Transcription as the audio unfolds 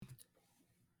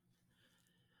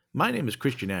My name is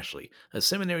Christian Ashley, a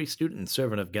seminary student and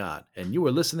servant of God, and you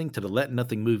are listening to the Let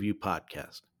Nothing Move You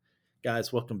podcast.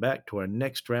 Guys, welcome back to our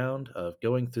next round of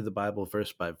going through the Bible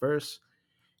verse by verse.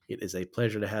 It is a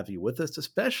pleasure to have you with us,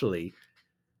 especially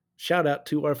shout out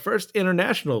to our first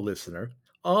international listener,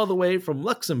 all the way from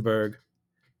Luxembourg.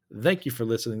 Thank you for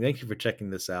listening. Thank you for checking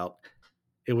this out.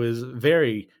 It was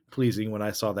very pleasing when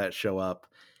I saw that show up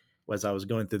as I was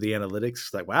going through the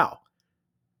analytics. Like, wow,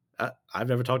 I've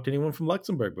never talked to anyone from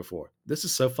Luxembourg before. This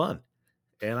is so fun.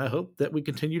 And I hope that we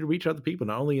continue to reach other people,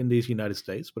 not only in these United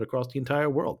States, but across the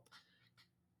entire world.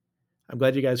 I'm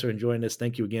glad you guys are enjoying this.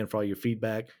 Thank you again for all your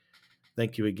feedback.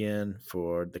 Thank you again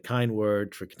for the kind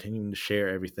words, for continuing to share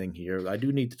everything here. I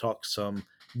do need to talk some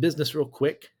business real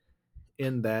quick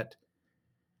in that,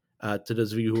 to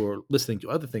those of you who are listening to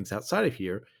other things outside of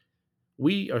here,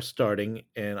 we are starting,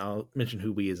 and I'll mention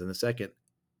who we is in a second,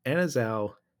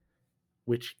 Anazal,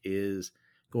 which is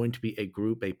going to be a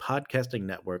group, a podcasting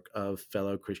network of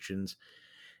fellow Christians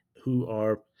who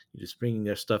are just bringing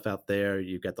their stuff out there.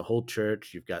 You've got the whole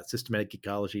church, you've got systematic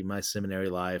ecology, my seminary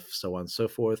life, so on and so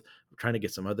forth. We're trying to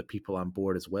get some other people on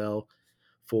board as well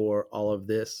for all of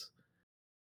this.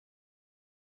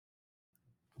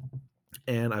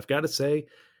 And I've got to say,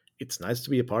 it's nice to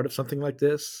be a part of something like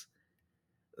this.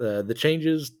 The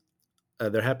changes,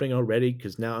 they're happening already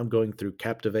because now I'm going through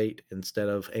Captivate instead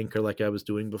of Anchor like I was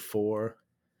doing before.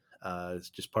 It's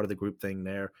just part of the group thing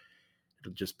there.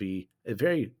 It'll just be a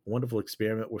very wonderful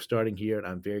experiment we're starting here, and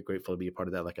I'm very grateful to be a part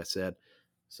of that, like I said.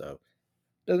 So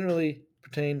it doesn't really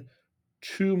pertain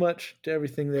too much to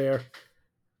everything there,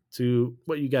 to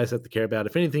what you guys have to care about.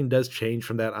 If anything does change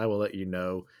from that, I will let you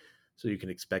know so you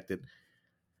can expect it.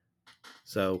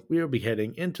 So we will be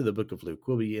heading into the book of Luke.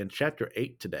 We'll be in chapter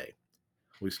 8 today.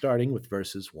 We're starting with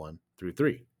verses 1 through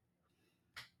 3.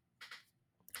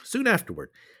 Soon afterward,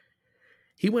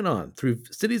 he went on through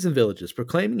cities and villages,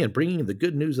 proclaiming and bringing the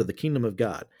good news of the kingdom of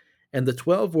God. And the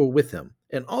 12 were with him,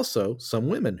 and also some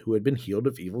women who had been healed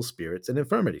of evil spirits and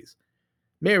infirmities.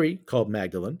 Mary, called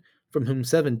Magdalene, from whom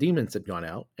 7 demons had gone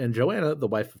out, and Joanna, the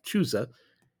wife of Chuza,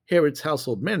 Herod's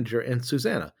household manager, and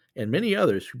Susanna, and many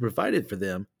others who provided for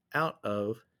them out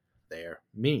of their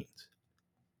means.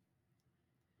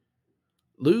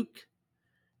 Luke,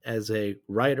 as a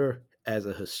writer, as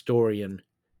a historian,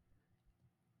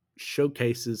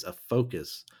 showcases a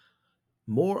focus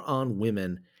more on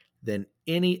women than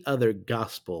any other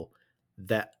gospel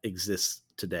that exists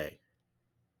today.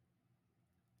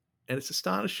 And it's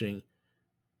astonishing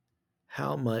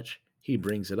how much he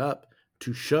brings it up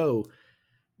to show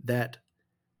that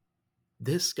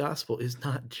this gospel is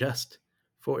not just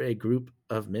for a group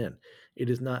of men. It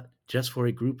is not just for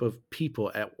a group of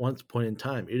people at one point in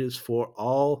time. It is for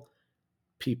all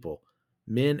people,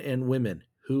 men and women,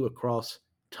 who across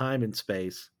time and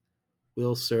space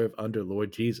will serve under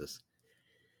Lord Jesus.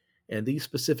 And these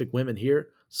specific women here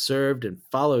served and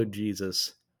followed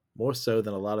Jesus more so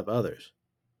than a lot of others.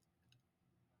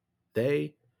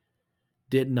 They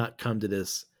did not come to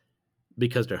this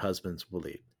because their husbands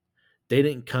believed. They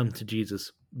didn't come to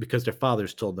Jesus because their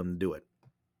fathers told them to do it.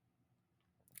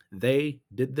 They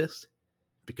did this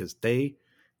because they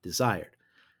desired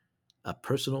a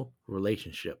personal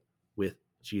relationship with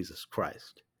Jesus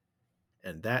Christ.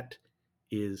 And that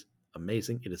is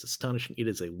amazing. It is astonishing. It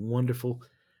is a wonderful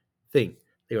thing.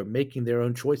 They were making their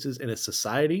own choices in a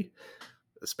society,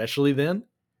 especially then,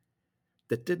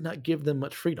 that did not give them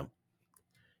much freedom.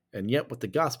 And yet what the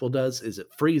gospel does is it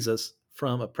frees us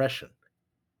from oppression.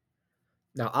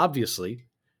 Now, obviously,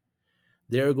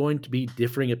 there are going to be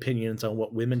differing opinions on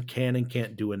what women can and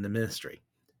can't do in the ministry.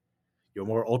 Your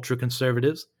more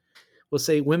ultra-conservatives will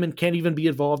say women can't even be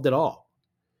involved at all.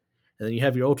 And then you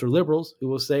have your ultra-liberals who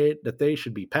will say that they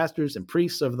should be pastors and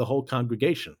priests over the whole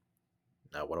congregation.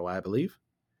 Now, what do I believe?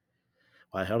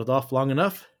 Well, I held it off long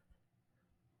enough.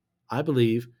 I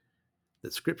believe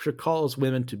that Scripture calls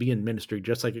women to be in ministry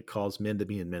just like it calls men to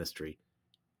be in ministry.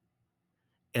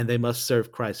 And they must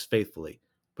serve Christ faithfully,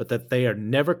 but that they are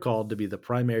never called to be the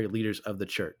primary leaders of the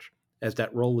church, as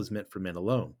that role is meant for men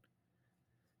alone.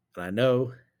 And I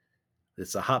know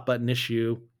it's a hot button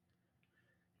issue.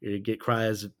 You get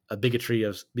cries of bigotry,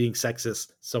 of being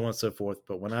sexist, so on and so forth.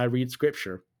 But when I read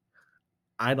Scripture,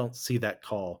 I don't see that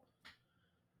call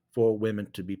for women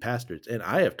to be pastors. And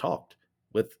I have talked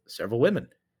with several women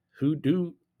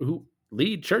who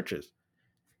lead churches.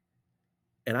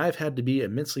 And I've had to be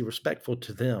immensely respectful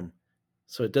to them.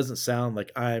 So it doesn't sound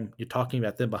like you're talking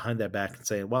about them behind their back and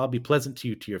saying, well, I'll be pleasant to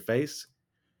you to your face,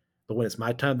 but when it's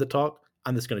my time to talk,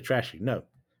 I'm just going to trash you. No,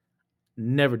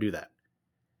 never do that.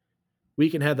 We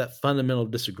can have that fundamental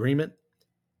disagreement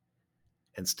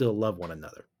and still love one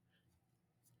another.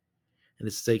 And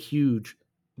this is a huge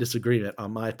disagreement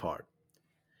on my part.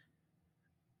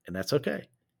 And that's okay.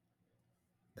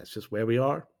 That's just where we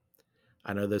are.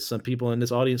 I know there's some people in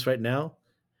this audience right now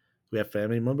who have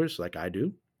family members, like I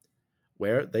do,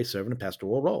 where they serve in a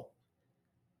pastoral role.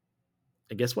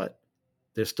 And guess what?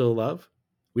 There's still love.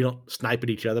 We don't snipe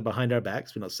at each other behind our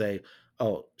backs. We don't say,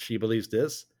 oh, she believes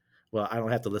this. Well, I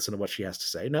don't have to listen to what she has to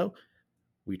say. No,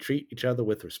 we treat each other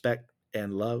with respect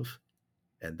and love.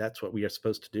 And that's what we are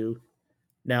supposed to do.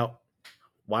 Now,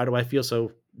 why do I feel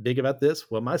so big about this?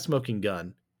 Well, my smoking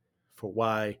gun for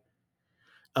why,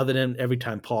 other than every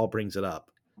time Paul brings it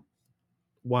up,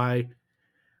 why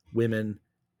women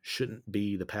shouldn't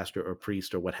be the pastor or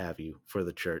priest or what have you for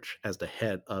the church as the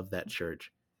head of that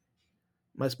church.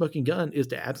 My smoking gun is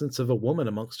the absence of a woman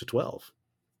amongst the 12.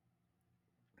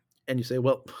 And you say,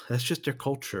 well, that's just their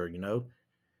culture, you know?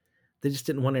 They just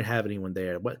didn't want to have anyone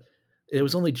there. But it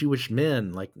was only Jewish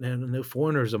men, like no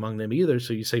foreigners among them either.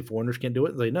 So you say foreigners can't do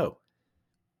it? They no.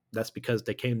 That's because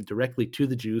they came directly to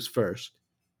the Jews first.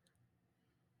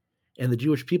 And the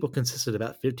Jewish people consisted of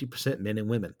about 50% men and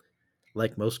women,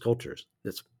 like most cultures.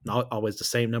 It's not always the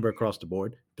same number across the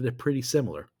board, but they're pretty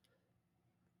similar.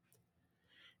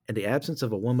 And the absence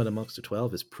of a woman amongst the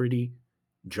 12 is pretty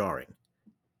jarring.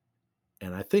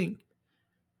 And I think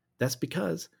that's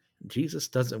because Jesus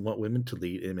doesn't want women to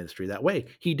lead in ministry that way.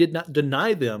 He did not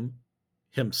deny them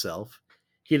himself.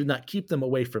 He did not keep them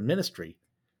away from ministry,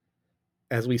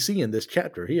 as we see in this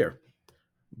chapter here.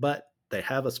 But they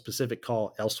have a specific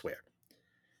call elsewhere,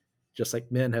 just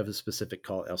like men have a specific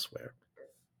call elsewhere.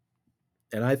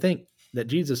 And I think that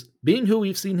Jesus, being who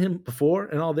we've seen him before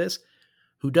and all this,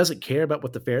 who doesn't care about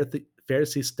what the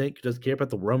Pharisees think, who doesn't care about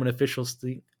the Roman officials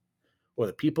think, or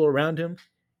the people around him,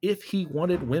 if he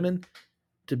wanted women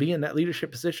to be in that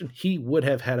leadership position, he would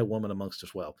have had a woman amongst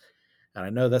us well. And I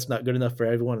know that's not good enough for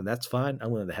everyone, and that's fine.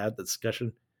 I'm willing to have the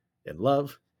discussion in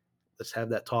love. Let's have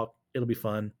that talk. It'll be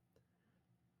fun.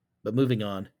 But moving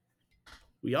on,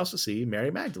 we also see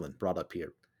Mary Magdalene brought up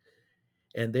here.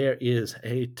 And there is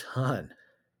a ton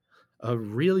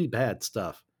of really bad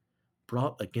stuff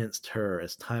brought against her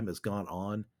as time has gone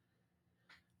on.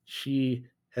 She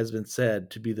has been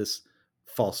said to be this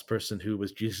false person who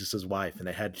was Jesus's wife, and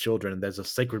they had children, and there's a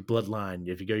sacred bloodline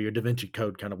if you go your Da Vinci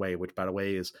Code kind of way, which by the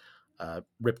way is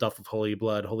ripped off of Holy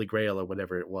Blood, Holy Grail, or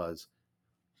whatever it was.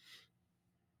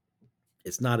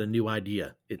 It's not a new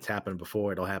idea. It's happened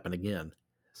before. It'll happen again.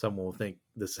 Someone will think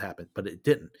this happened, but it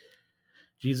didn't.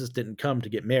 Jesus didn't come to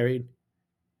get married.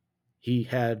 He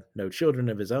had no children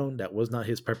of his own. That was not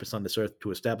his purpose on this earth,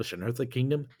 to establish an earthly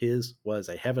kingdom. His was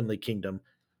a heavenly kingdom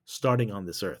starting on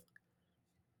this earth.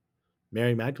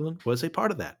 Mary Magdalene was a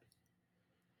part of that.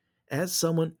 As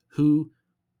someone who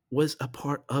was a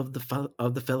part of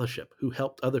the fellowship, who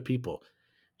helped other people,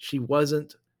 she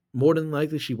wasn't, more than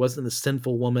likely, she wasn't a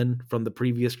sinful woman from the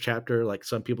previous chapter, like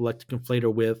some people like to conflate her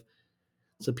with.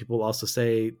 Some people also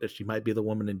say that she might be the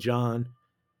woman in John.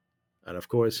 And of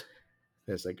course,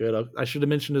 there's that good. I should have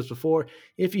mentioned this before.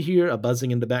 If you hear a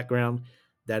buzzing in the background,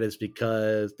 that is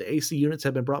because the AC units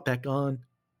have been brought back on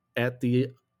at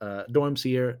the dorms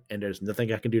here, and there's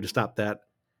nothing I can do to stop that.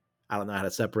 I don't know how to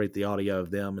separate the audio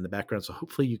of them in the background, so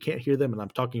hopefully you can't hear them and I'm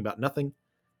talking about nothing.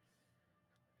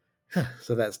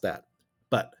 So that's that.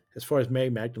 But as far as Mary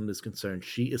Magdalene is concerned,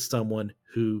 she is someone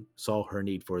who saw her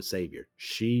need for a savior.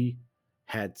 She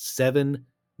had 7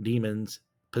 demons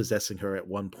possessing her at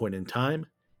one point in time,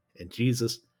 and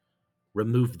Jesus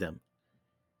removed them.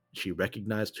 She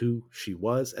recognized who she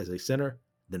was as a sinner,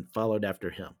 then followed after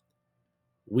him.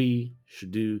 We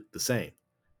should do the same.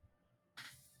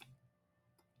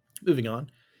 Moving on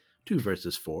to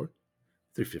verses 4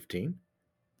 through 15.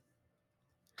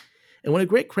 And when a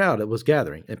great crowd was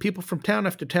gathering, and people from town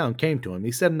after town came to him,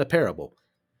 he said in a parable,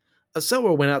 a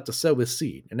sower went out to sow his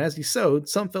seed, and as he sowed,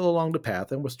 some fell along the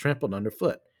path and was trampled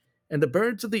underfoot, and the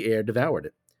birds of the air devoured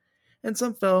it. And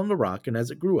some fell on the rock, and as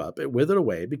it grew up, it withered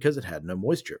away because it had no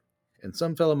moisture. And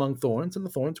some fell among thorns, and the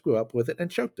thorns grew up with it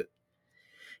and choked it.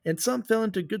 And some fell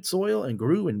into good soil and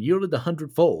grew and yielded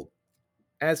 100-fold.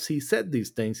 As he said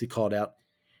these things, he called out,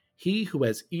 he who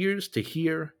has ears to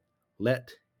hear,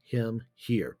 let him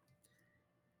hear.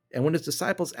 And when his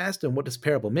disciples asked him what this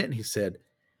parable meant, he said,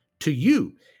 to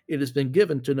you it has been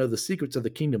given to know the secrets of the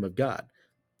kingdom of God.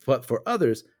 But for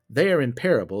others, they are in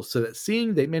parables, so that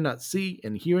seeing they may not see,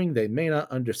 and hearing they may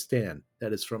not understand.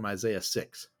 That is from Isaiah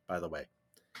 6, by the way,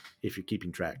 if you're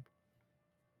keeping track.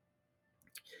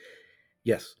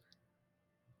 Yes.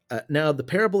 Now, the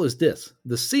parable is this.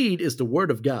 The seed is the word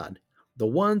of God. The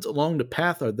ones along the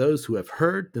path are those who have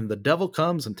heard, then the devil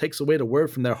comes and takes away the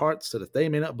word from their hearts, so that they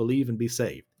may not believe and be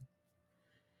saved.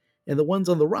 And the ones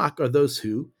on the rock are those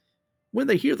who, when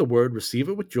they hear the word, receive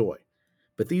it with joy.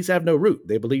 But these have no root.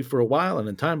 They believe for a while, and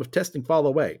in time of testing fall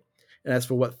away. And as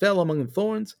for what fell among the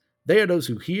thorns, they are those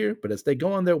who hear, but as they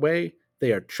go on their way,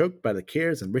 they are choked by the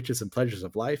cares and riches and pleasures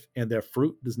of life, and their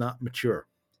fruit does not mature.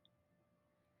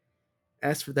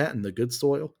 As for that in the good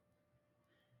soil,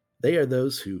 they are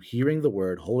those who, hearing the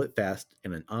word, hold it fast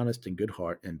in an honest and good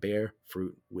heart and bear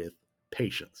fruit with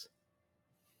patience.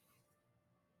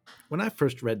 When I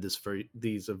first read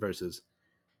these verses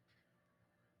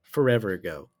forever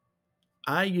ago,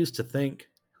 I used to think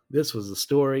this was a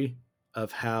story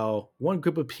of how one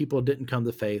group of people didn't come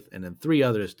to faith and then three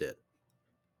others did.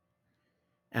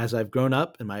 As I've grown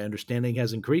up and my understanding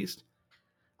has increased,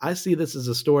 I see this as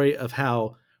a story of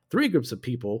how three groups of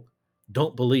people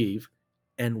don't believe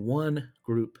and one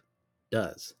group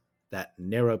does. That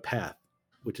narrow path,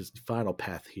 which is the final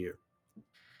path here.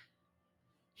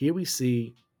 Here we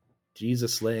see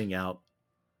Jesus laying out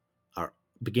our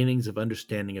beginnings of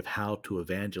understanding of how to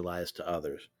evangelize to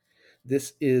others.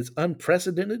 This is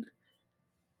unprecedented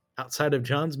outside of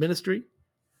John's ministry,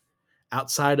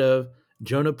 outside of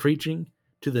Jonah preaching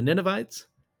to the Ninevites,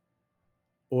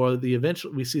 or the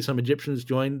eventual we see some Egyptians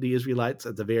join the Israelites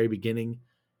at the very beginning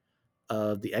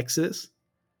of the Exodus.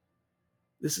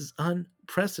 This is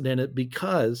unprecedented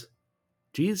because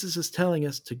Jesus is telling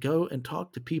us to go and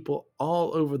talk to people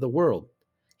all over the world.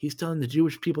 He's telling the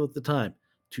Jewish people at the time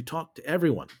to talk to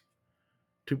everyone,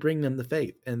 to bring them to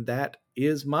faith. And that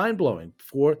is mind-blowing.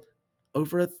 For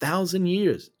over 1,000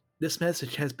 years, this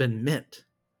message has been meant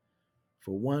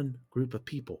for one group of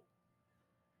people.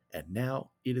 And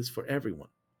now it is for everyone.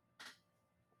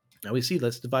 Now we see,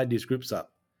 let's divide these groups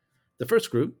up. The first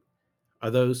group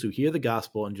are those who hear the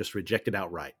gospel and just reject it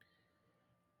outright.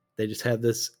 They just have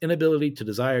this inability to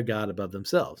desire God above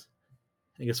themselves.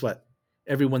 And guess what?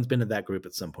 Everyone's been in that group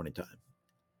at some point in time.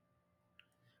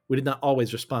 We did not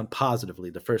always respond positively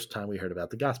the first time we heard about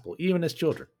the gospel, even as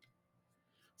children.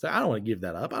 So I don't want to give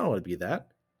that up. I don't want to be that.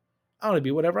 I want to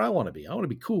be whatever I want to be. I want to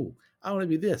be cool. I want to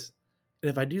be this. And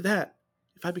if I do that,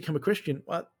 if I become a Christian,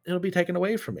 well, it'll be taken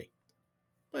away from me.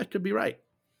 Well, it could be right.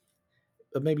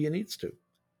 But maybe it needs to.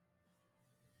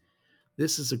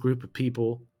 This is a group of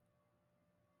people,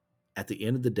 at the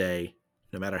end of the day,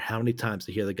 no matter how many times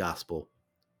they hear the gospel,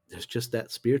 there's just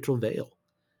that spiritual veil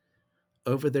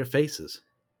over their faces.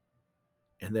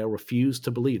 And they'll refuse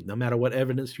to believe, no matter what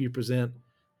evidence you present,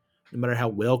 no matter how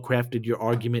well-crafted your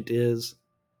argument is.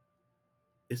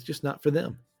 It's just not for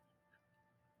them.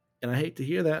 And I hate to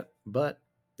hear that, but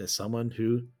as someone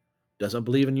who doesn't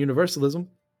believe in universalism,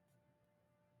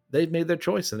 they've made their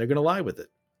choice and they're going to lie with it.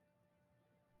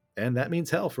 And that means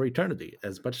hell for eternity.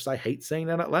 As much as I hate saying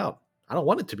that out loud, I don't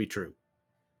want it to be true.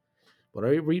 But I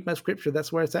read my scripture,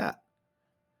 that's where it's at.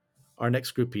 Our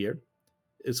next group here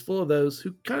is full of those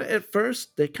who kind of, at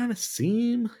first, they kind of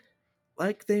seem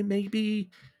like they may be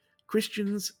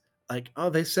Christians. Like, oh,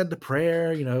 they said the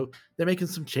prayer, they're making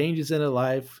some changes in their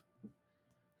life.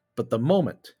 But the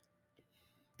moment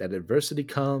that adversity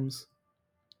comes,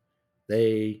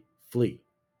 they flee.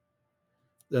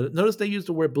 Notice they use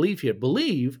the word believe here.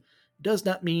 Believe does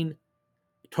not mean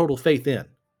total faith in.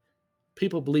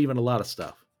 People believe in a lot of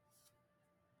stuff.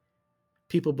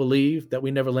 People believe that we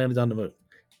never landed on the moon.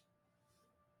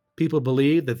 People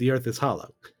believe that the earth is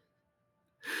hollow.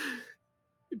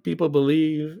 People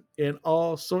believe in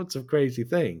all sorts of crazy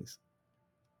things.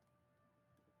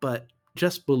 But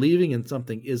just believing in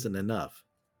something isn't enough.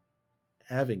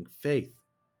 Having faith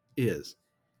is.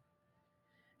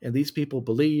 And these people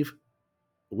believe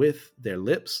with their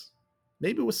lips,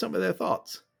 maybe with some of their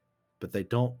thoughts, but they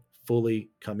don't fully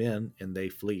come in and they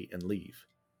flee and leave.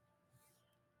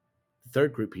 The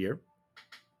third group here,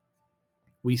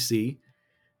 we see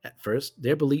at first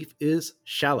their belief is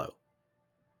shallow.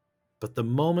 But the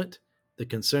moment the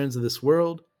concerns of this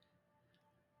world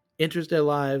enters their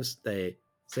lives, they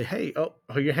say, hey,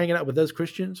 you're hanging out with those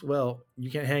Christians? Well, you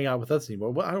can't hang out with us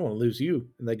anymore. Well, I don't want to lose you.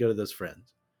 And they go to those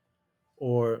friends.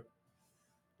 Or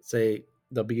say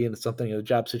they'll be in something in a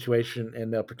job situation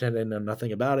and they'll pretend they know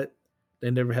nothing about it.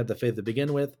 They never had the faith to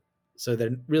begin with. So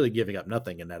they're really giving up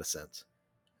nothing in that sense.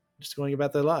 Just going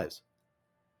about their lives.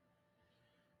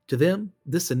 To them,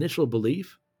 this initial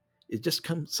belief is just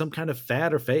some kind of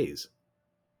fad or phase.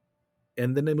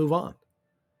 And then they move on.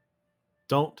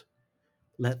 Don't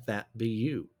let that be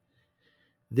you.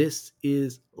 This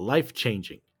is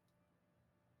life-changing.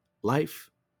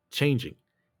 Life-changing.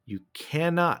 You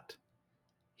cannot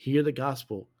hear the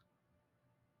gospel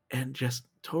and just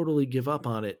totally give up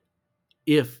on it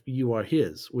if you are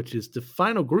his, which is the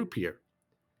final group here.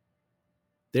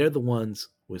 They're the ones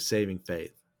with saving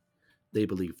faith. They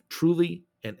believe truly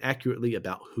and accurately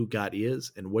about who God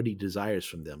is and what he desires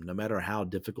from them, no matter how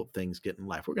difficult things get in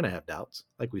life. We're going to have doubts,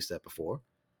 like we said before.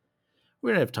 We're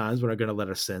going to have times when we're going to let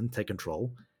our sin take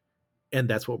control, and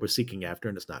that's what we're seeking after,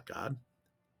 and it's not God.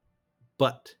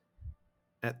 But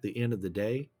at the end of the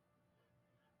day,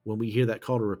 when we hear that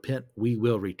call to repent, we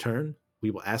will return,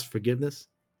 we will ask forgiveness,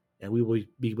 and we will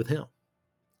be with him.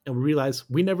 And we realize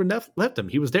we never left him.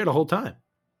 He was there the whole time.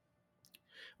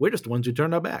 We're just the ones who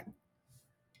turned our back.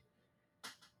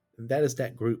 And that is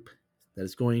that group that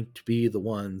is going to be the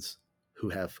ones who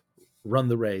have run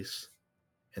the race,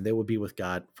 and they will be with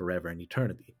God forever in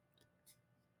eternity.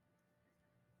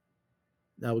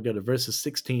 Now we'll go to verses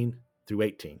 16 through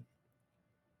 18.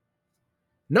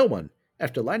 No one,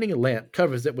 after lighting a lamp,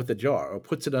 covers it with a jar or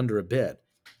puts it under a bed,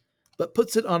 but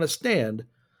puts it on a stand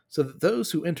so that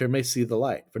those who enter may see the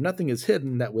light. For nothing is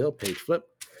hidden that will, page flip,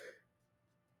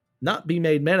 not be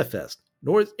made manifest,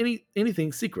 nor is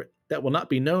anything secret that will not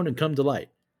be known and come to light.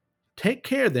 Take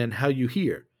care then how you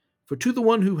hear, for to the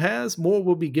one who has, more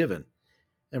will be given,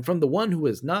 and from the one who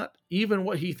has not, even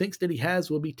what he thinks that he has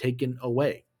will be taken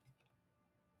away.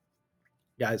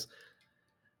 Guys,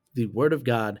 the word of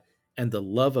God and the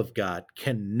love of God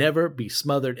can never be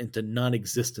smothered into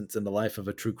non-existence in the life of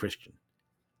a true Christian.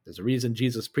 There's a reason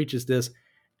Jesus preaches this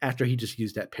after he just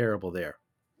used that parable there.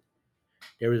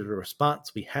 There is a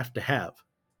response we have to have,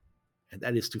 and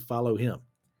that is to follow him.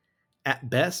 At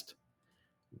best,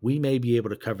 we may be able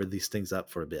to cover these things up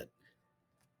for a bit.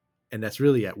 And that's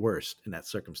really at worst in that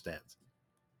circumstance.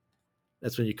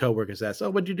 That's when your coworkers ask, "Oh,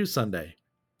 what'd you do Sunday?"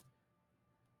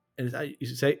 And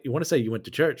you want to say you went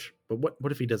to church, but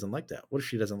what if he doesn't like that? What if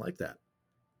she doesn't like that?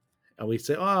 And we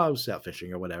say, "Oh, I was out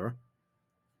fishing," or whatever.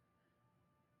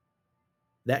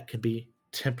 That can be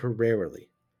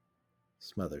temporarily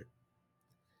smothered.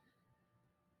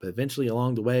 But eventually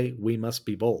along the way, we must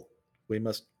be bold. We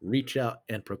must reach out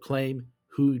and proclaim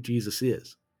who Jesus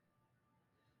is.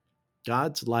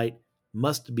 God's light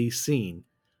must be seen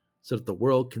so that the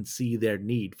world can see their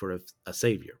need for a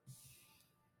Savior.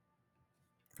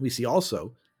 We see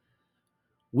also,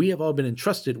 we have all been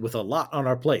entrusted with a lot on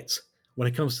our plates when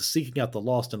it comes to seeking out the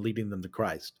lost and leading them to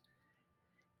Christ.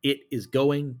 It is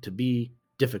going to be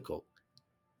difficult,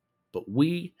 but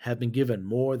we have been given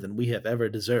more than we have ever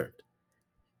deserved.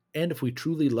 And if we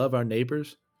truly love our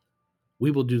neighbors, we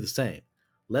will do the same,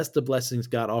 lest the blessings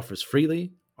God offers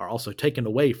freely are also taken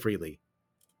away freely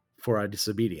for our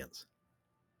disobedience.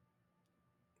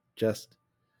 Just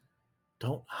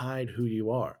don't hide who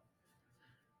you are.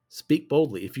 Speak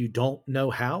boldly. If you don't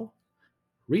know how,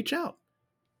 reach out.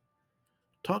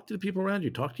 Talk to the people around you.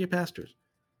 Talk to your pastors.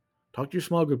 Talk to your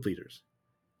small group leaders.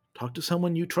 Talk to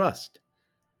someone you trust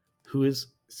who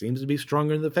seems to be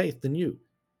stronger in the faith than you.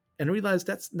 And realize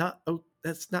that's not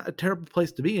a terrible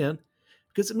place to be in,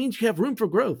 because it means you have room for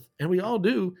growth. And we all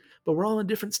do, but we're all in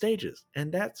different stages.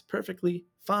 And that's perfectly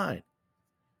fine.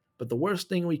 But the worst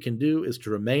thing we can do is to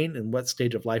remain in what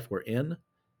stage of life we're in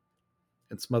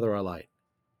and smother our light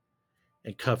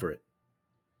and cover it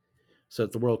so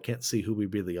that the world can't see who we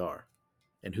really are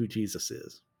and who Jesus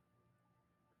is.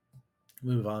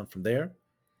 Move on from there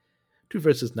to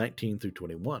verses 19 through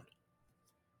 21.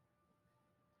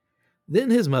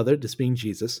 Then his mother, this being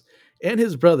Jesus, and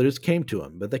his brothers came to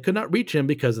him, but they could not reach him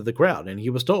because of the crowd. And he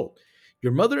was told,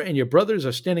 "Your mother and your brothers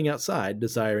are standing outside,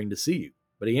 desiring to see you."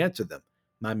 But he answered them,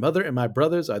 "My mother and my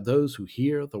brothers are those who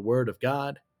hear the word of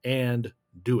God and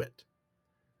do it."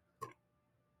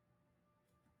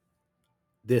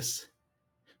 This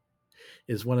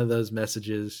is one of those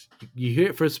messages, you hear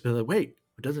it first, but like, wait,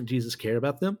 doesn't Jesus care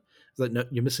about them? It's like, no,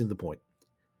 you're missing the point.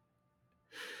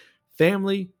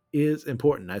 Family is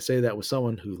important. I say that with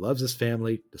someone who loves his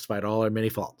family despite all our many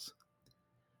faults.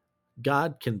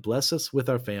 God can bless us with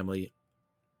our family,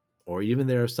 or even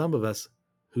there are some of us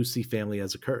who see family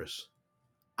as a curse.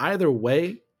 Either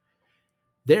way,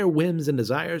 their whims and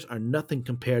desires are nothing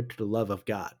compared to the love of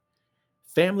God.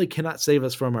 Family cannot save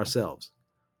us from ourselves.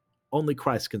 Only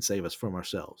Christ can save us from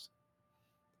ourselves.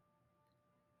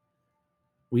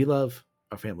 We love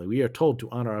our family. We are told to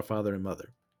honor our father and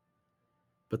mother.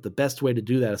 But the best way to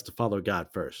do that is to follow God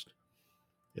first.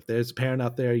 If there's a parent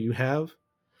out there you have,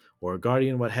 or a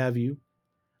guardian, what have you,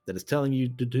 that is telling you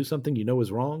to do something you know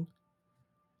is wrong,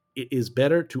 it is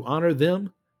better to honor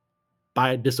them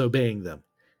by disobeying them.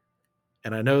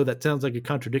 And I know that sounds like a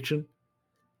contradiction,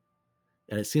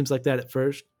 and it seems like that at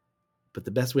first, but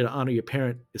the best way to honor your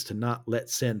parent is to not let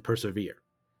sin persevere,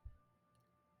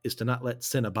 is to not let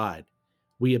sin abide.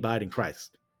 We abide in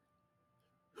Christ,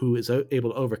 who is able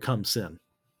to overcome sin.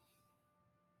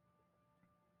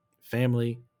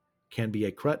 Family can be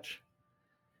a crutch,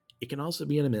 it can also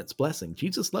be an immense blessing.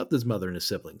 Jesus loved his mother and his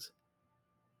siblings.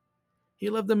 He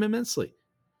loved them immensely.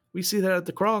 We see that at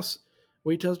the cross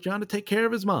where he tells John to take care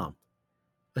of his mom.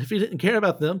 If he didn't care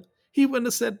about them, he wouldn't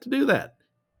have said to do that.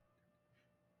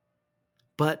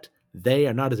 But they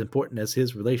are not as important as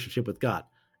his relationship with God.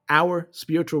 Our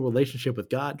spiritual relationship with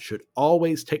God should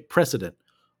always take precedent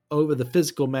over the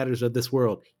physical matters of this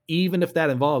world, even if that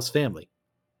involves family.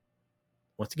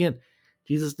 Once again,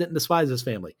 Jesus didn't despise his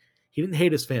family. He didn't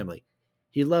hate his family.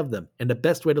 He loved them. And the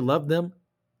best way to love them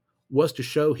was to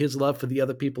show his love for the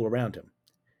other people around him.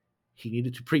 He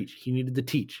needed to preach. He needed to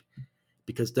teach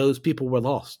because those people were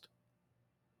lost.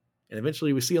 And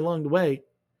eventually we see along the way,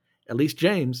 at least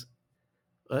James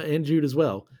and Jude as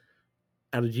well,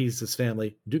 out of Jesus'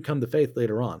 family, do come to faith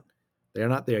later on. They are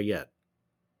not there yet.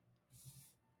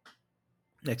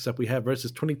 Next up, we have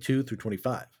verses 22 through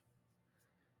 25.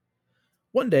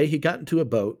 One day he got into a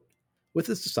boat with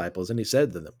his disciples, and he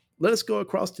said to them, "Let us go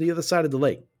across to the other side of the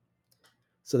lake."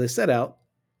 So they set out,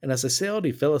 and as they sailed,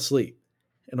 he fell asleep.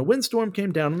 And a windstorm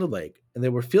came down on the lake, and they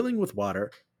were filling with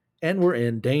water, and were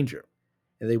in danger.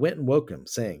 And they went and woke him,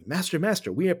 saying, "Master,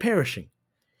 Master, we are perishing."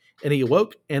 And he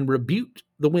awoke and rebuked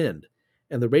the wind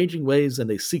and the raging waves, and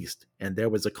they ceased, and there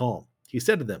was a calm. He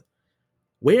said to them,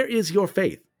 "Where is your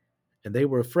faith?" And they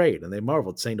were afraid, and they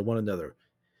marveled, saying to one another,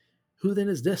 "Who then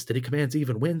is this that he commands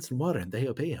even winds and water, and they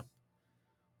obey him?"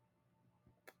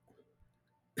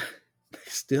 They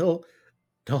still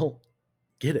don't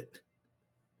get it.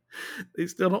 They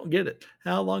still don't get it.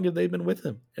 How long have they been with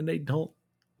him? And they don't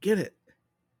get it.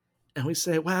 And we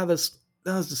say, wow, those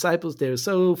disciples, they were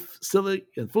so silly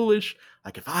and foolish.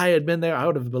 Like if I had been there, I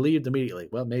would have believed immediately.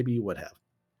 Well, maybe you would have.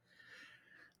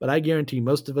 But I guarantee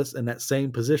most of us in that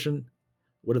same position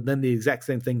would have done the exact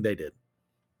same thing they did.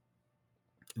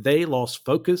 They lost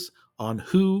focus on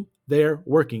who they're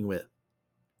working with.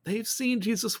 They've seen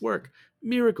Jesus work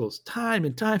miracles time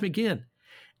and time again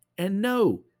and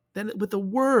know that with a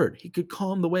word, he could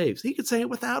calm the waves. He could say it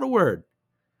without a word.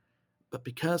 But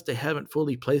because they haven't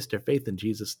fully placed their faith in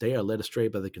Jesus, they are led astray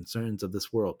by the concerns of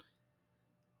this world.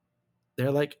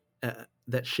 They're like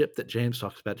that ship that James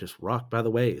talks about, just rocked by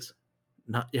the waves,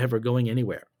 not ever going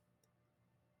anywhere.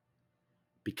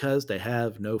 Because they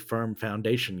have no firm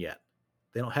foundation yet.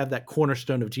 They don't have that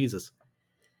cornerstone of Jesus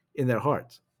in their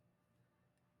hearts.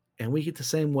 And we get the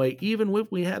same way, even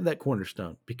if we have that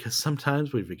cornerstone, because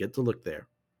sometimes we forget to look there.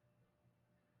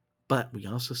 But we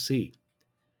also see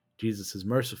Jesus is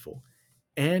merciful,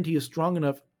 and he is strong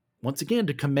enough, once again,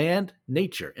 to command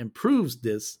nature, and proves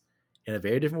this in a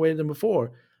very different way than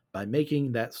before by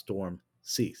making that storm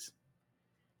cease.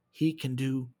 He can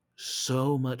do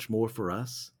so much more for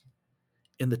us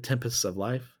in the tempests of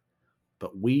life,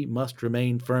 but we must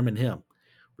remain firm in him,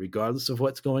 regardless of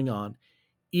what's going on,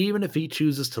 even if he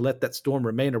chooses to let that storm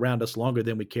remain around us longer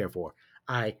than we care for.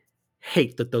 I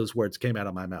hate that those words came out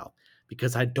of my mouth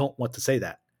because I don't want to say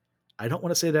that. I don't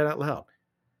want to say that out loud.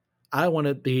 I want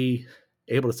to be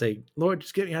able to say, "Lord,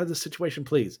 just get me out of this situation,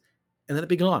 please," and then it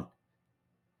be gone.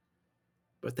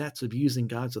 But that's abusing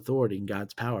God's authority and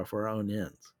God's power for our own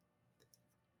ends.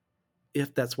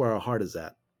 If that's where our heart is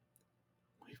at,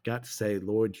 we've got to say,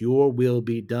 "Lord, your will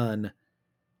be done,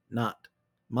 not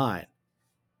mine."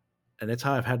 And that's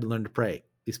how I've had to learn to pray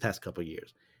these past couple of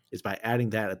years, is by adding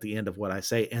that at the end of what I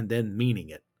say and then meaning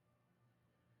it.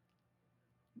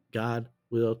 God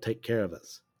will take care of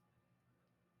us.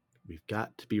 We've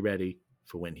got to be ready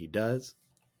for when he does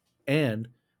and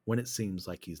when it seems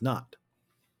like he's not.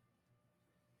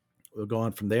 We'll go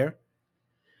on from there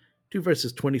to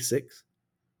verses 26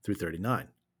 through 39.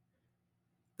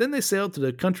 Then they sailed to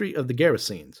the country of the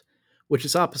Gerasenes, which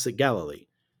is opposite Galilee.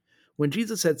 When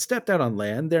Jesus had stepped out on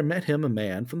land, there met him a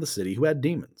man from the city who had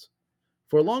demons.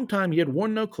 For a long time he had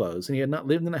worn no clothes, and he had not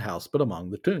lived in a house but among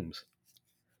the tombs.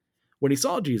 When he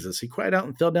saw Jesus, he cried out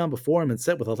and fell down before him and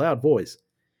said with a loud voice,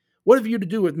 "What have you to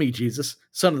do with me, Jesus,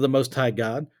 Son of the Most High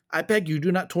God? I beg you,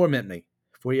 do not torment me."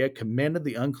 For he had commanded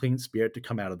the unclean spirit to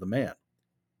come out of the man.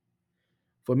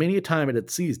 For many a time it had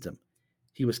seized him.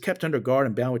 He was kept under guard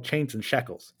and bound with chains and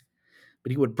shackles.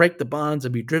 But he would break the bonds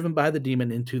and be driven by the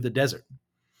demon into the desert.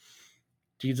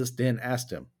 Jesus then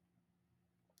asked him,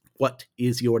 "What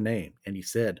is your name?" And he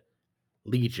said,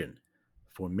 "Legion,"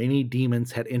 for many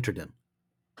demons had entered him.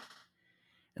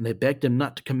 And they begged him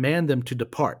not to command them to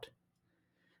depart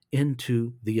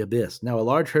into the abyss. Now a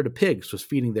large herd of pigs was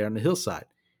feeding there on the hillside,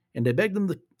 and they begged him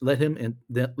to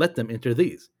let them enter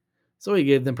these. So he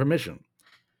gave them permission.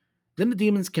 Then the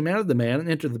demons came out of the man and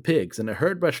entered the pigs, and the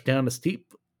herd rushed down a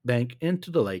steep bank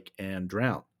into the lake and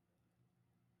drowned.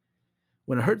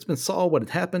 When the herdsmen saw what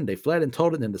had happened, they fled and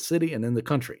told it in the city and in the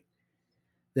country.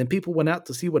 Then people went out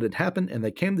to see what had happened, and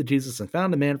they came to Jesus and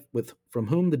found a man from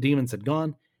whom the demons had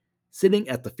gone, sitting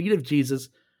at the feet of Jesus,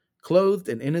 clothed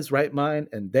and in his right mind,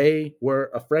 and they were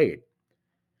afraid.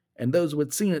 And those who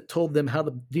had seen it told them how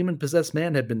the demon-possessed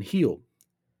man had been healed.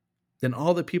 Then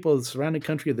all the people of the surrounding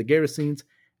country of the Gerasenes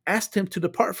asked him to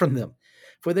depart from them,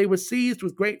 for they were seized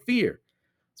with great fear.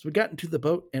 So we got into the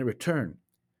boat and returned.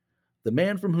 The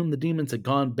man from whom the demons had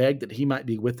gone begged that he might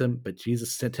be with him, but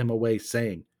Jesus sent him away,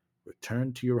 saying,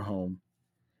 "Return to your home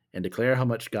and declare how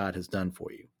much God has done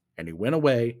for you." And he went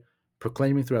away,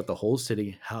 proclaiming throughout the whole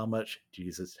city how much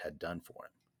Jesus had done for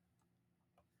him.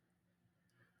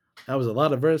 That was a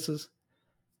lot of verses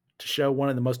to show one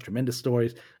of the most tremendous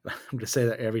stories. I'm going to say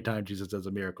that every time Jesus does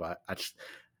a miracle.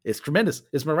 It's tremendous.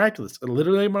 It's miraculous.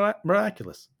 Literally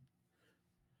miraculous.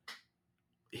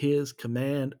 His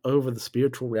command over the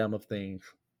spiritual realm of things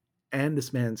and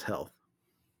this man's health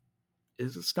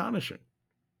is astonishing.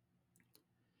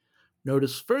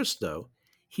 Notice first, though,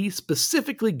 he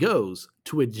specifically goes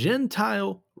to a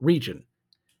Gentile region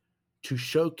to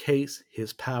showcase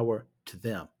his power to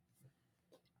them.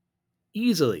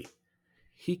 Easily,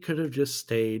 he could have just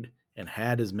stayed and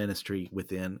had his ministry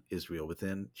within Israel,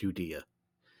 within Judea,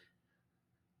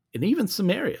 and even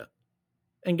Samaria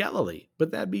and Galilee,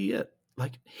 but that'd be it.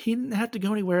 Like, he didn't have to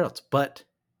go anywhere else, but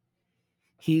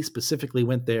he specifically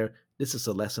went there. This is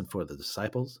a lesson for the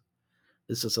disciples.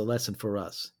 This is a lesson for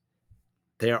us.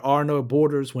 There are no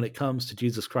borders when it comes to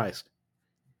Jesus Christ.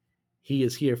 He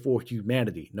is here for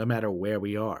humanity, no matter where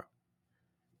we are.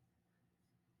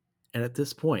 And at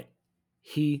this point,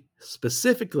 he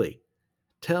specifically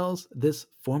tells this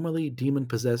formerly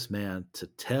demon-possessed man to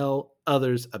tell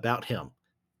others about him,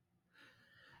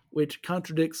 which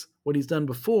contradicts what he's done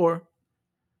before,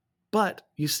 but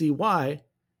you see why,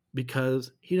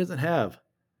 because he doesn't have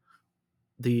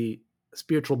the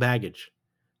spiritual baggage,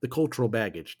 the cultural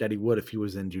baggage that he would if he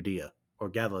was in Judea or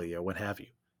Galilee or what have you,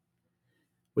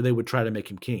 where they would try to make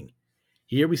him king.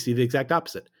 Here we see the exact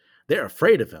opposite. They're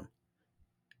afraid of him.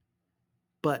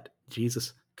 But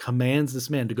Jesus commands this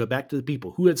man to go back to the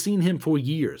people who had seen him for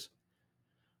years,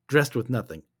 dressed with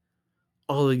nothing,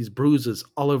 all these bruises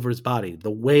all over his body,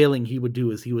 the wailing he would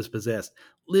do as he was possessed,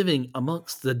 living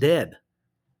amongst the dead.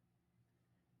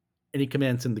 And he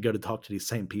commands him to go to talk to these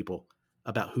same people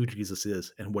about who Jesus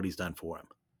is and what he's done for him.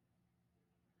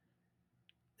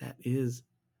 That is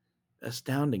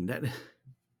astounding. That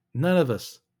none of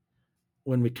us,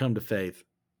 when we come to faith,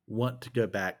 want to go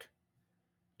back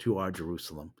to our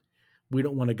Jerusalem. We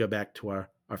don't want to go back to our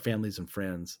families and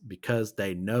friends because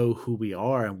they know who we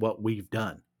are and what we've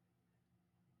done.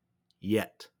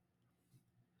 Yet,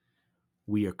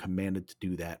 we are commanded to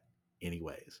do that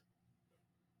anyways.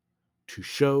 To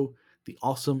show the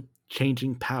awesome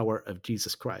changing power of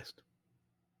Jesus Christ,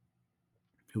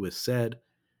 who has said,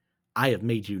 "I have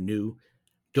made you new.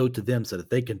 Go to them so that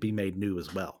they can be made new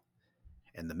as well."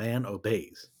 And the man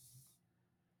obeys.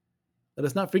 Let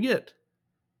us not forget,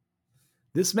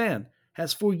 this man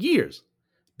has for years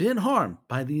been harmed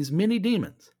by these many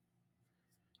demons.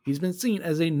 He's been seen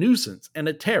as a nuisance and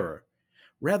a terror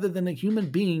rather than a human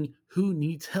being who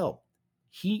needs help.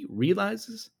 He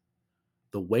realizes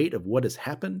the weight of what has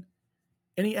happened,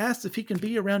 and he asks if he can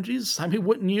be around Jesus. I mean,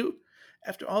 wouldn't you?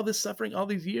 After all this suffering, all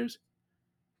these years?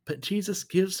 But Jesus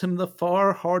gives him the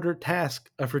far harder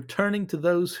task of returning to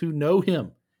those who know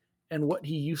him and what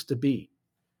he used to be,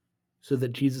 so that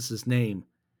Jesus' name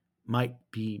might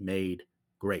be made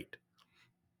great.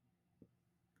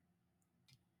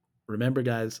 Remember,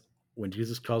 guys, when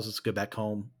Jesus calls us to go back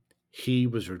home, he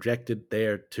was rejected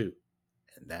there too.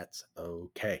 And that's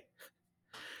okay.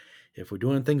 If we're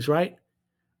doing things right,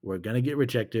 we're going to get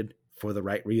rejected for the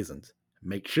right reasons.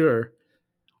 Make sure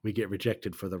we get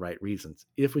rejected for the right reasons,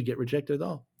 if we get rejected at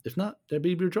all. If not, there'll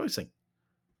be rejoicing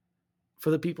for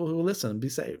the people who will listen and be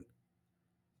saved.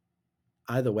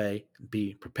 Either way,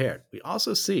 be prepared. We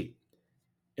also see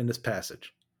in this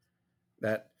passage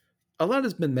that a lot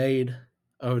has been made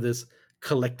of this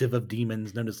collective of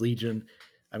demons known as Legion.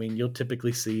 I mean, you'll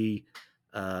typically see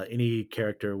any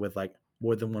character with like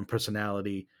more than one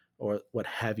personality or what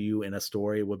have you in a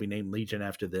story will be named Legion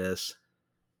after this.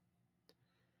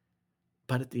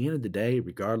 But at the end of the day,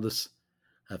 regardless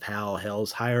of how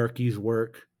hell's hierarchies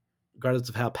work, regardless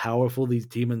of how powerful these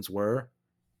demons were,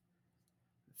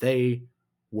 they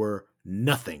were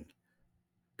nothing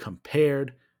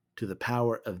compared to the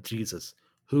power of Jesus,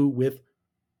 who with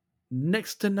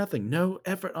next to nothing, no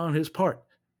effort on his part,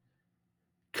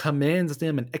 commands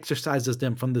them and exorcises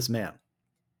them from this man.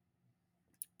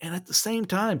 And at the same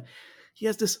time, he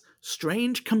has this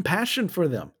strange compassion for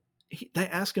them. They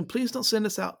ask him, "Please don't send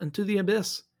us out into the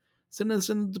abyss. Send us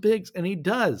into the pigs. And he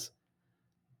does,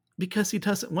 because he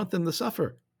doesn't want them to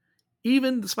suffer.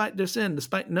 Even despite their sin,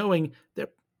 despite knowing they're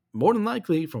more than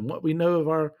likely, from what we know of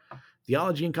our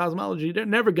theology and cosmology, they're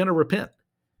never going to repent.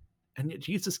 And yet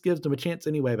Jesus gives them a chance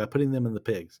anyway by putting them in the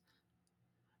pigs.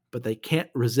 But they can't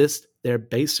resist their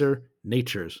baser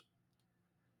natures,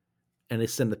 and they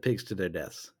send the pigs to their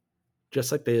deaths,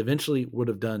 just like they eventually would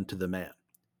have done to the man.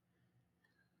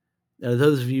 Now,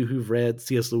 those of you who've read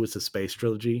C.S. Lewis's Space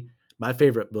Trilogy, my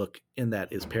favorite book in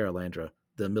that is Paralandra,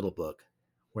 the middle book,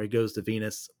 where he goes to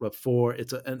Venus before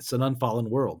it's an unfallen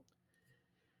world.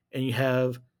 And you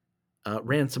have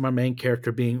Ransom, our main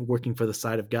character, working for the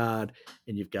side of God,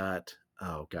 and you've got,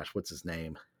 oh gosh, what's his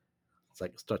name? It's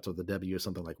like it starts with a W or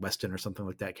something like Weston or something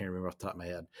like that. Can't remember off the top of my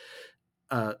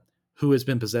head. Who has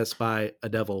been possessed by a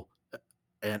devil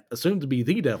and assumed to be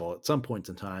the devil at some points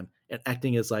in time, and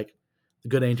acting as like the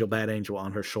good angel, bad angel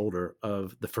on her shoulder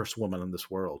of the first woman in this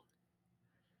world.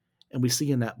 And we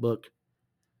see in that book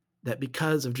that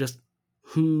because of just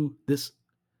who this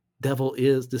devil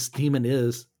is, this demon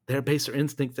is, their baser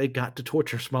instinct, they've got to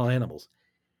torture small animals.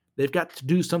 They've got to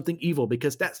do something evil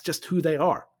because that's just who they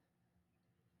are.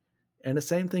 And the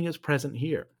same thing is present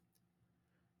here.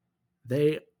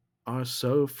 They are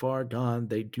so far gone,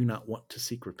 they do not want to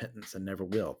seek repentance and never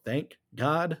will. Thank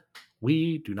God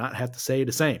we do not have to say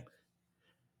the same.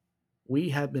 We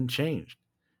have been changed.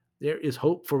 There is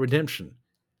hope for redemption.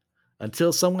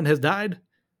 Until someone has died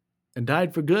and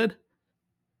died for good,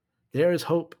 there is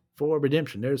hope for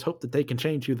redemption. There is hope that they can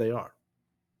change who they are.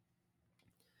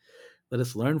 Let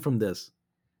us learn from this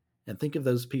and think of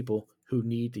those people who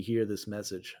need to hear this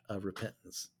message of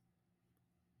repentance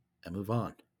and move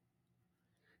on,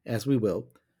 as we will,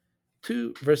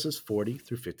 to verses 40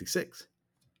 through 56.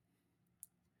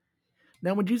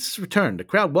 Now when Jesus returned, the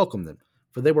crowd welcomed him,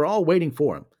 for they were all waiting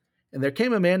for him. And there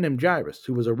came a man named Jairus,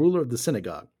 who was a ruler of the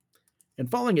synagogue. And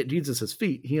falling at Jesus'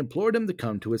 feet, he implored him to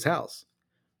come to his house,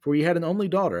 for he had an only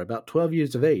daughter, about 12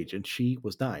 years of age, and she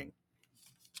was dying.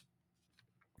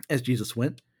 As Jesus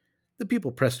went, the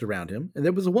people pressed around him, and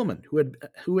there was a woman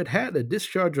who had had a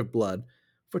discharge of blood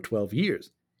for 12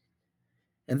 years.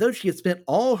 And though she had spent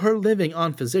all her living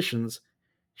on physicians,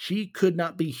 she could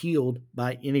not be healed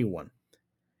by anyone.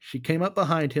 She came up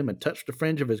behind him and touched the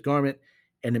fringe of his garment,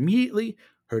 and immediately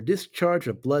her discharge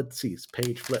of blood ceased.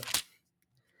 Page flip.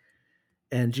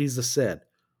 And Jesus said,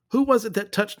 "Who was it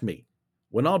that touched me?"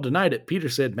 When all denied it, Peter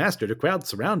said, "Master, the crowd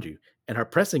surround you and are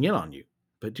pressing in on you."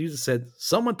 But Jesus said,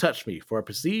 "Someone touched me, for I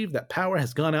perceive that power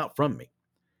has gone out from me."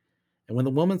 And when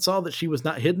the woman saw that she was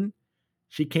not hidden,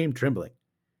 she came trembling,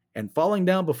 and falling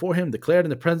down before him, declared in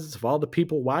the presence of all the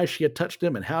people why she had touched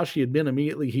him and how she had been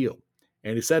immediately healed.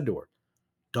 And he said to her,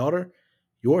 "Daughter,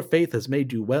 your faith has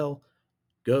made you well.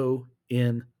 Go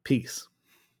in peace."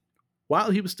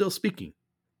 While he was still speaking,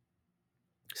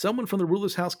 someone from the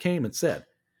ruler's house came and said,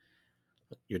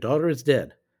 "Your daughter is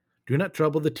dead. Do not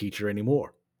trouble the teacher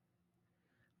anymore."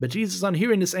 But Jesus, on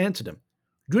hearing this, answered him,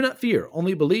 "Do not fear,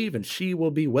 only believe, and she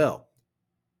will be well."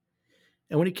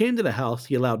 And when he came to the house,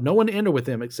 he allowed no one to enter with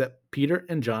him except Peter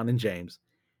and John and James,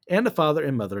 and the father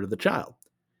and mother of the child.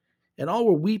 And all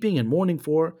were weeping and mourning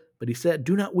for her, but he said,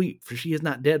 "Do not weep, for she is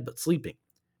not dead, but sleeping."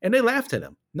 And they laughed at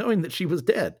him, knowing that she was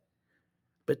dead.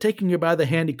 But taking her by the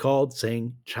hand, he called,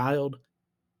 saying, "Child,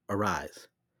 arise."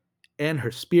 And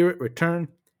her spirit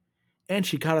returned, and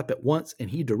she got up at once,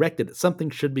 and he directed that something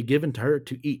should be given to her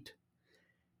to eat.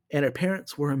 And her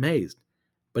parents were amazed,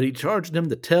 but he charged them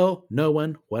to tell no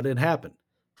one what had happened.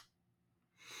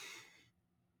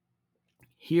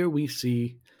 Here we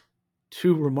see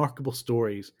two remarkable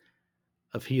stories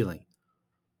of healing.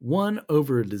 One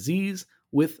over a disease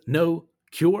with no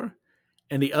cure,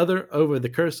 and the other over the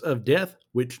curse of death,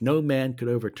 which no man could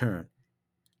overturn.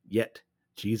 Yet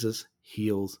Jesus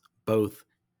heals both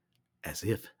as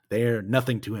if they're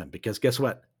nothing to him, because guess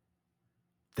what?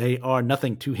 They are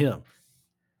nothing to him.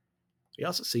 We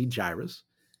also see Jairus,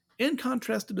 in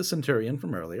contrast to the centurion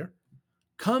from earlier,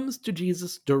 comes to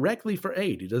Jesus directly for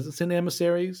aid. He doesn't send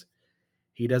emissaries.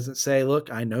 He doesn't say, "Look,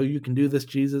 I know you can do this,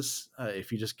 Jesus,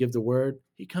 if you just give the word."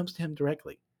 He comes to him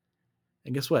directly.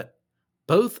 And guess what?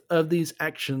 Both of these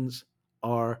actions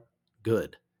are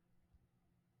good,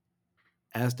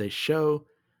 as they show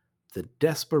the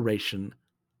desperation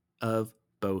of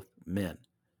both men.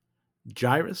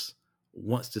 Jairus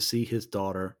wants to see his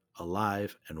daughter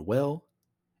alive and well,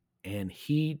 and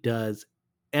he does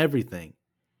everything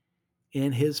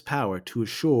in his power to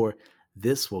assure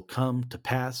this will come to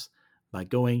pass by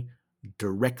going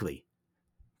directly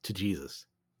to Jesus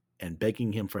and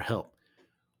begging him for help,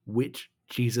 which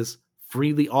Jesus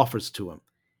freely offers to him.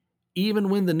 Even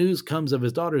when the news comes of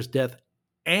his daughter's death,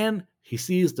 And he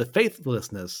sees the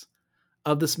faithlessness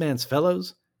of this man's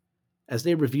fellows as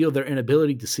they reveal their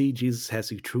inability to see Jesus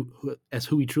as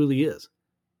who he truly is.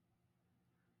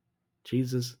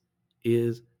 Jesus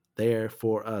is there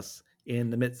for us in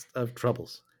the midst of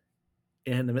troubles,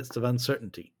 in the midst of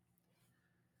uncertainty,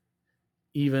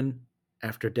 even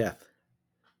after death,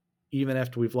 even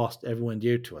after we've lost everyone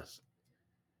dear to us.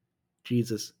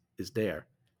 Jesus is there.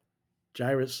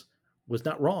 Jairus was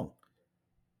not wrong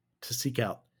to seek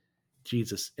out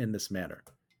Jesus in this manner.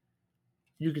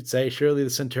 You could say, surely the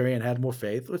centurion had more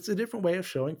faith. It's a different way of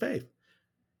showing faith.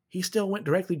 He still went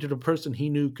directly to the person he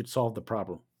knew could solve the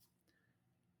problem.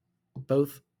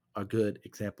 Both are good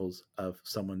examples of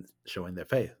someone showing their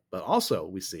faith. But also,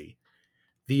 we see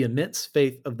the immense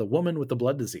faith of the woman with the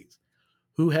blood disease,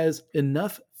 who has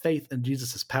enough faith in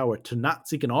Jesus' power to not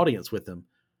seek an audience with him,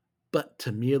 but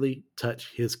to merely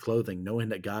touch his clothing, knowing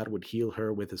that God would heal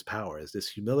her with his power. Is this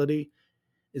humility?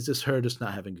 Is this her just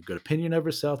not having a good opinion of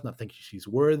herself, not thinking she's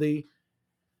worthy?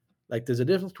 Like, there's a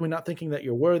difference between not thinking that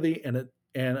you're worthy and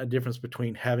a difference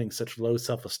between having such low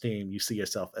self-esteem you see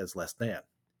yourself as less than.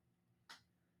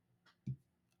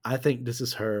 I think this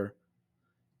is her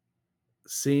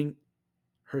seeing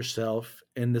herself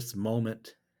in this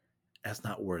moment as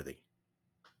not worthy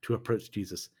to approach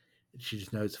Jesus. And she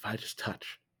just knows, if I just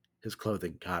touch his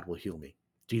clothing, God will heal me.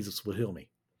 Jesus will heal me.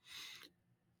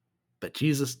 But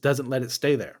Jesus doesn't let it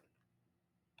stay there.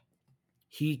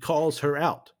 He calls her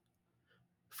out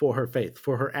for her faith,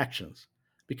 for her actions,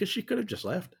 because she could have just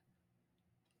left.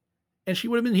 And she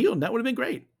would have been healed, and that would have been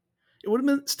great. It would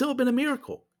have still been a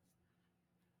miracle.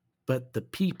 But the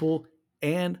people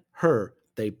and her,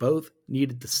 they both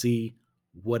needed to see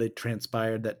what had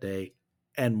transpired that day.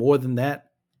 And more than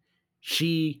that,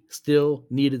 she still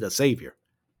needed a savior.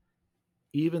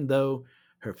 Even though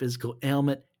her physical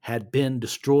ailment had been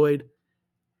destroyed,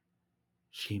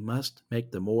 she must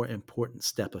make the more important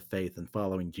step of faith in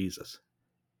following Jesus.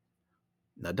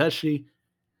 Now, does she?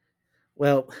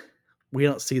 Well, we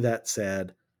don't see that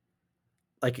said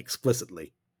like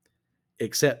explicitly,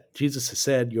 except Jesus has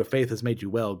said, your faith has made you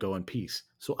well, go in peace.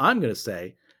 So I'm going to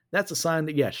say that's a sign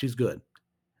that, yeah, she's good.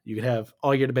 You can have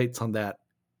all your debates on that.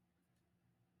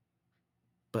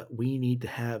 But we need to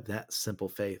have that simple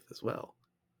faith as well.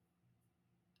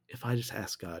 If I just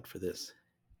ask God for this,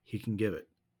 he can give it.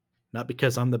 Not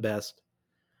because I'm the best,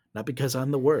 not because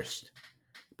I'm the worst,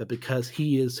 but because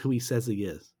he is who he says he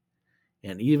is.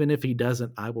 And even if he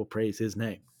doesn't, I will praise his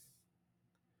name.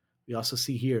 We also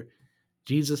see here,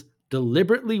 Jesus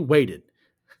deliberately waited.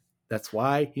 That's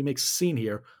why he makes a scene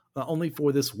here, not only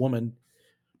for this woman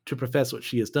to profess what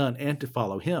she has done and to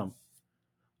follow him,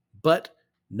 but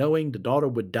knowing the daughter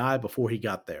would die before he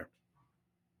got there.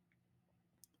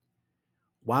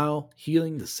 While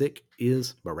healing the sick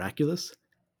is miraculous,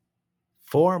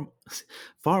 far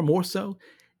more so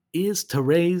is to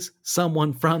raise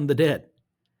someone from the dead.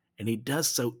 And he does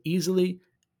so easily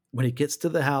when he gets to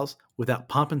the house without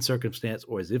pomp and circumstance,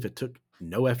 or as if it took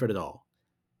no effort at all.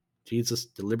 Jesus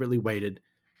deliberately waited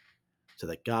so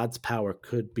that God's power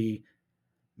could be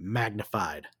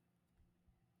magnified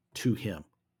to him,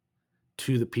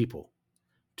 to the people,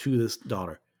 to this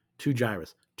daughter, to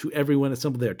Jairus, to everyone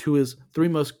assembled there, to his three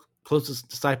most closest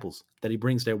disciples that he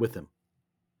brings there with him.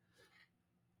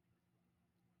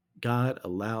 God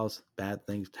allows bad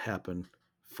things to happen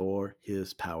for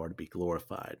his power to be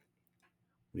glorified.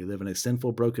 We live in a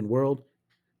sinful, broken world.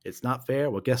 It's not fair.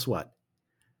 Well, guess what?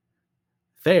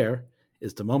 Fair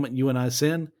is the moment you and I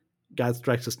sin, God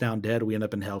strikes us down dead. We end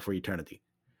up in hell for eternity.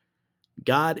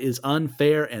 God is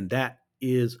unfair, and that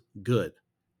is good.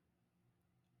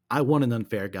 I want an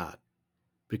unfair God,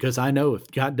 because I know if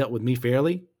God dealt with me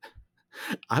fairly,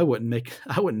 I wouldn't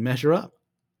measure up.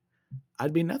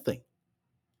 I'd be nothing.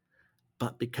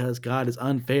 But because God is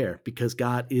unfair, because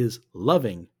God is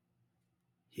loving,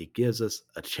 he gives us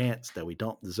a chance that we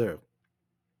don't deserve.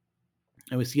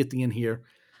 And we see at the end here,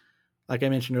 like I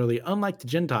mentioned earlier, unlike the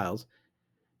Gentiles,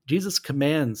 Jesus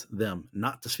commands them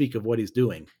not to speak of what he's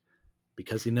doing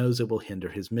because he knows it will hinder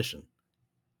his mission.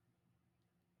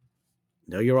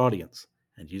 Know your audience.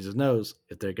 And Jesus knows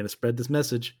if they're going to spread this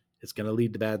message, it's going to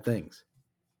lead to bad things.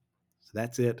 So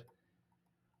that's it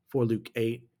for Luke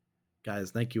 8.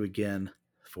 Guys, thank you again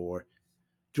for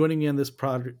joining me on this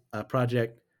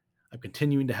project. I'm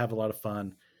continuing to have a lot of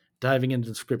fun diving into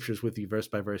the scriptures with you verse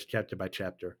by verse, chapter by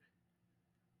chapter.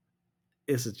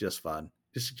 This is just fun.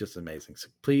 This is just amazing. So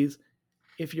please,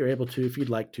 if you're able to, if you'd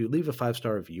like to, leave a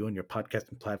 5-star review on your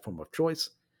podcasting platform of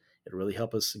choice. It'll really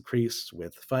help us increase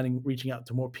with reaching out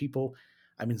to more people.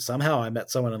 I mean, somehow I met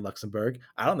someone in Luxembourg.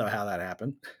 I don't know how that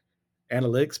happened.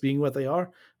 Analytics being what they are,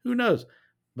 who knows?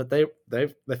 but they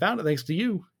found it thanks to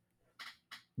you.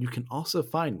 You can also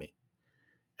find me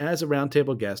as a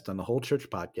roundtable guest on the Whole Church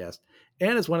podcast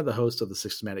and as one of the hosts of the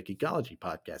Systematic Ecology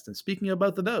podcast. And speaking of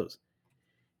both of those,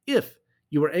 if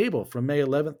you were able from May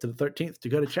 11th to the 13th to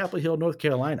go to Chapel Hill, North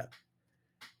Carolina,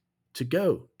 to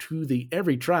go to the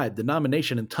Every Tribe,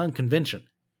 Denomination, and Tongue Convention,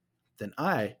 then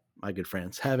I, my good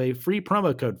friends, have a free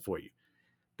promo code for you.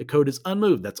 The code is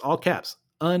UNMOVED. That's all caps,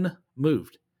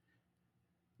 UNMOVED,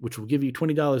 which will give you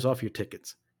 $20 off your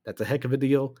tickets. That's a heck of a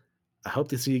deal. I hope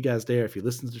to see you guys there. If you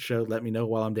listen to the show, let me know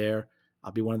while I'm there.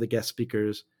 I'll be one of the guest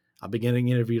speakers. I'll be getting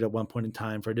interviewed at one point in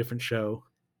time for a different show.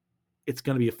 It's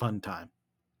going to be a fun time.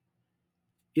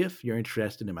 If you're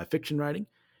interested in my fiction writing,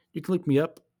 you can look me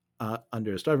up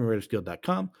under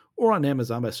starvingwritersguild.com or on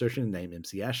Amazon by searching the name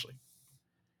MC Ashley.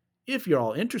 If you're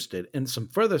all interested in some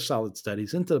further solid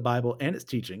studies into the Bible and its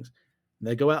teachings,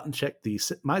 then go out and check the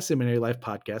My Seminary Life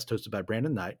podcast hosted by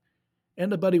Brandon Knight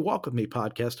and the Buddy Walk With Me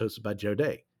podcast hosted by Joe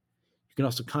Day. You can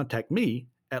also contact me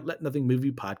at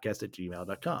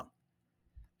letnothingmoveyouPodcast@gmail.com.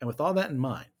 And with all that in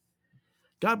mind,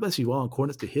 God bless you all in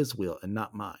accordance to his will and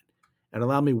not mine. And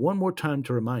allow me one more time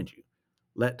to remind you,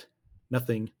 let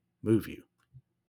nothing move you.